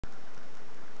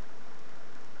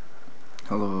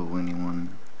Hello anyone,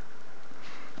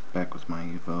 back with my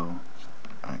Evo.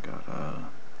 I got a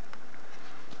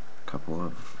couple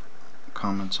of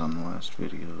comments on the last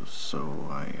videos, so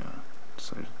I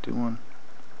decided to do one.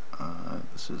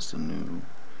 This is the new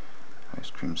ice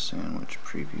cream sandwich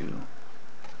preview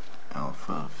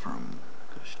alpha from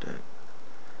kushdeck.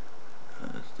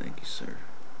 Thank you, sir.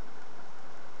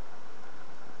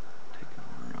 Take it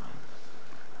over now.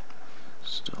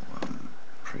 Still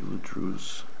Prelude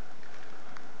Drew's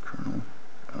kernel.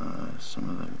 Some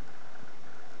of the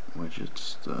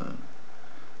widgets,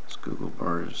 this Google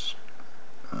bar is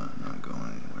not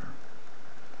going anywhere.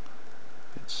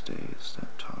 It stays,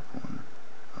 that top one.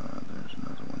 There's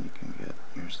another one you can get.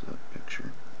 Here's the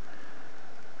picture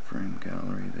frame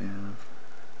gallery they have.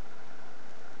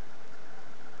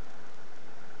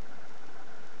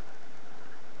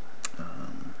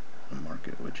 A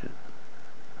market widget.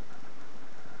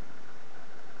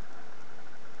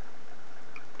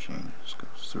 Changes,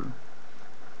 goes through.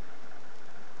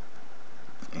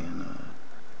 And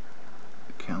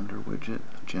the calendar widget,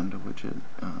 agenda widget.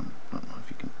 I don't know if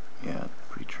you can, yeah,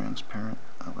 pretty transparent.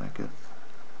 I like it.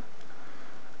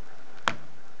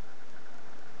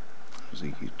 There's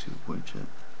a YouTube widget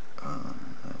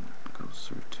that goes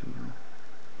through too.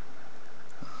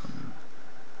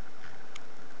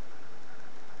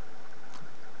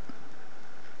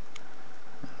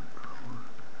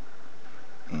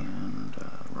 And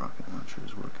rocket launcher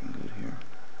is working good here.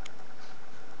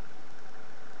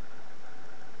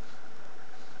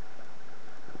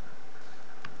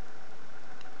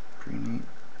 Pretty neat.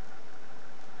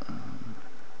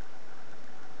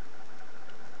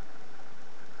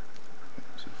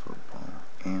 Fantasy football.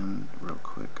 And real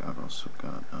quick, I've also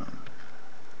got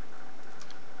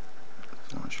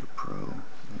Launcher Pro.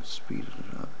 It speeded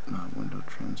it up, window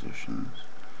transitions.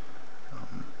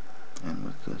 And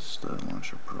with this, the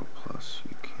Launcher Pro Plus,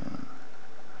 you can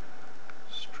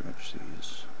stretch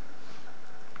these.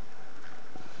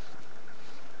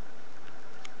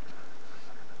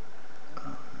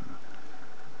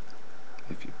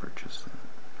 If you purchase them.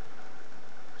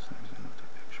 Same thing with the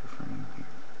picture frame here.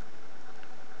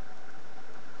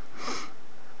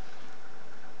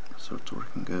 So it's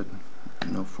working good.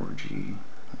 No 4G,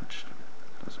 which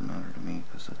doesn't matter to me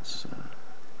because it's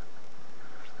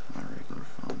my regular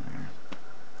phone there.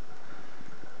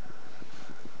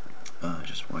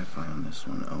 Just Wi-Fi on this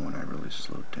one. Oh, and I really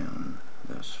slowed down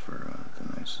this for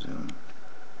the nice zoom.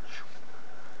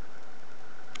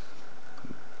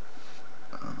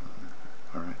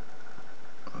 Alright,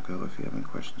 I'll go. If you have any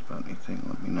questions about anything,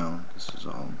 let me know. This is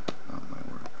all not my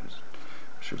work. I'm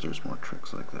sure there's more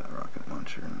tricks like that rocket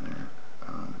launcher in there.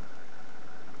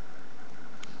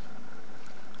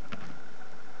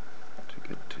 To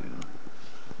get to